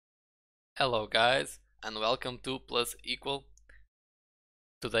Hello guys and welcome to Plus Equal.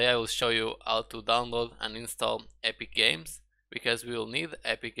 Today I will show you how to download and install Epic Games because we will need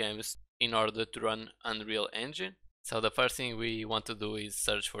Epic Games in order to run Unreal Engine. So the first thing we want to do is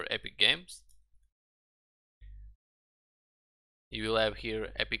search for Epic Games. You will have here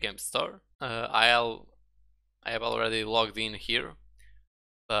Epic Games Store. I have already logged in here,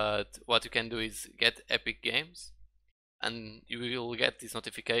 but what you can do is get Epic Games and you will get this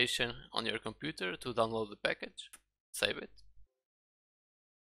notification on your computer to download the package. Save it.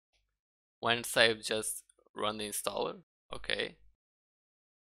 When saved, just run the installer. Okay.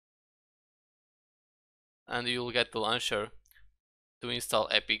 And you'll get the launcher to install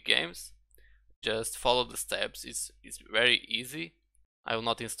Epic Games. Just follow the steps. It's very easy. I will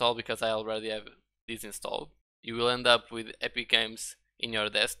not install because I already have this installed. You will end up with Epic Games in your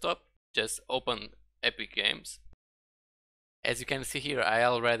desktop. Just open Epic Games. As you can see here, I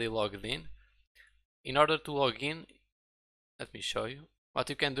already logged in. In order to log in, let me show you. What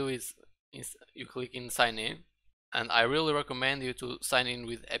you can do is you click in sign in, and I really recommend you to sign in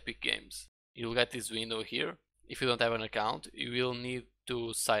with Epic Games. You'll get this window here. If you don't have an account, you will need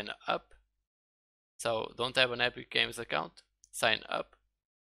to sign up. So don't have an Epic Games account, sign up.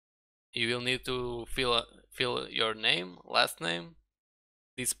 You will need to fill your name, last name,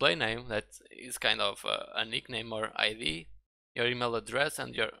 display name, that is kind of a nickname or ID, your email address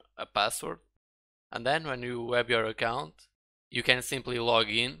and a password. And then when you have your account, you can simply log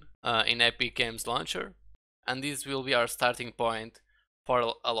in Epic Games Launcher, and this will be our starting point for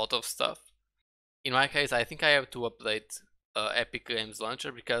a lot of stuff. In my case, I think I have to update Epic Games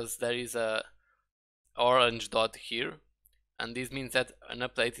Launcher because there is a orange dot here, and this means that an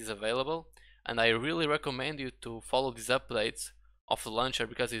update is available, and I really recommend you to follow these updates of the launcher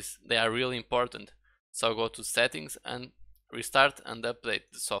because they are really important. So go to settings and restart and update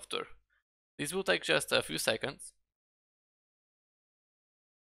the software. This will take just a few seconds.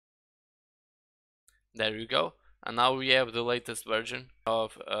 There you go, and now we have the latest version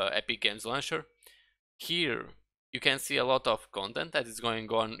of Epic Games Launcher. Here you can see a lot of content that is going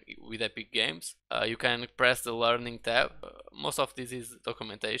on with Epic Games. You can press the Learning tab. Most of this is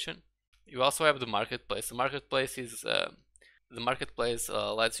documentation. You also have the Marketplace. The Marketplace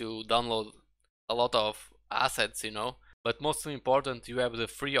lets you download a lot of assets, but mostly important, you have the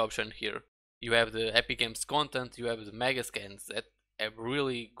free option here. You have the Epic Games content, you have the Megascans that have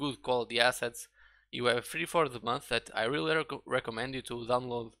really good quality assets. You have free for the month that I really recommend you to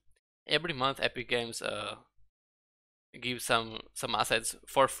download. Every month Epic Games give some assets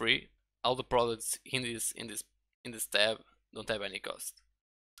for free. All the products in this tab don't have any cost.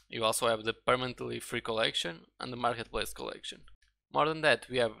 You also have the permanently free collection and the Marketplace collection. More than that,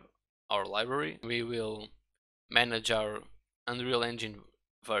 we have our library. We will manage our Unreal Engine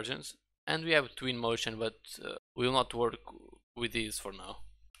versions, and we have Twinmotion, but we will not work with these for now.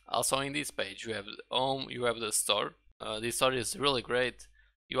 Also in this page you have the home, you have the store. This store is really great.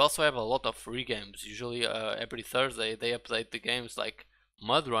 You also have a lot of free games. Usually every Thursday they update the games, like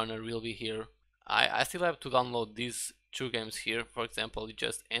MudRunner will be here. I still have to download these two games here. For example, you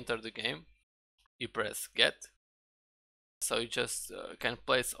just enter the game, you press get, so you just can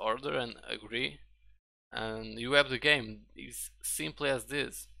place order and agree, and you have the game. It's simply as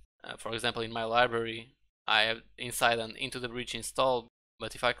this. For example, in my library I have Inside and Into the Breach installed,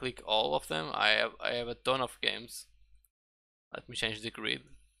 but if I click all of them, I have a ton of games. Let me change the grid.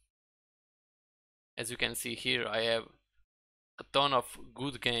 As you can see here, I have a ton of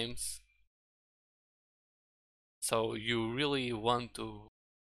good games. So you really want to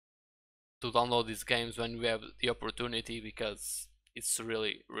download these games when you have the opportunity, because it's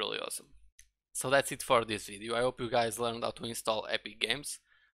really awesome. So that's it for this video. I hope you guys learned how to install Epic Games.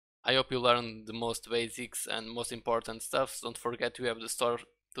 I hope you learned the most basics and most important stuff. Don't forget we have the store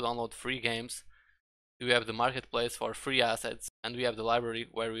to download free games. We have the Marketplace for free assets, and we have the library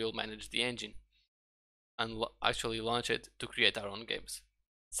where we will manage the engine and actually launch it to create our own games.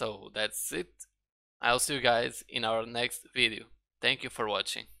 So that's it. I'll see you guys in our next video. Thank you for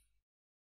watching.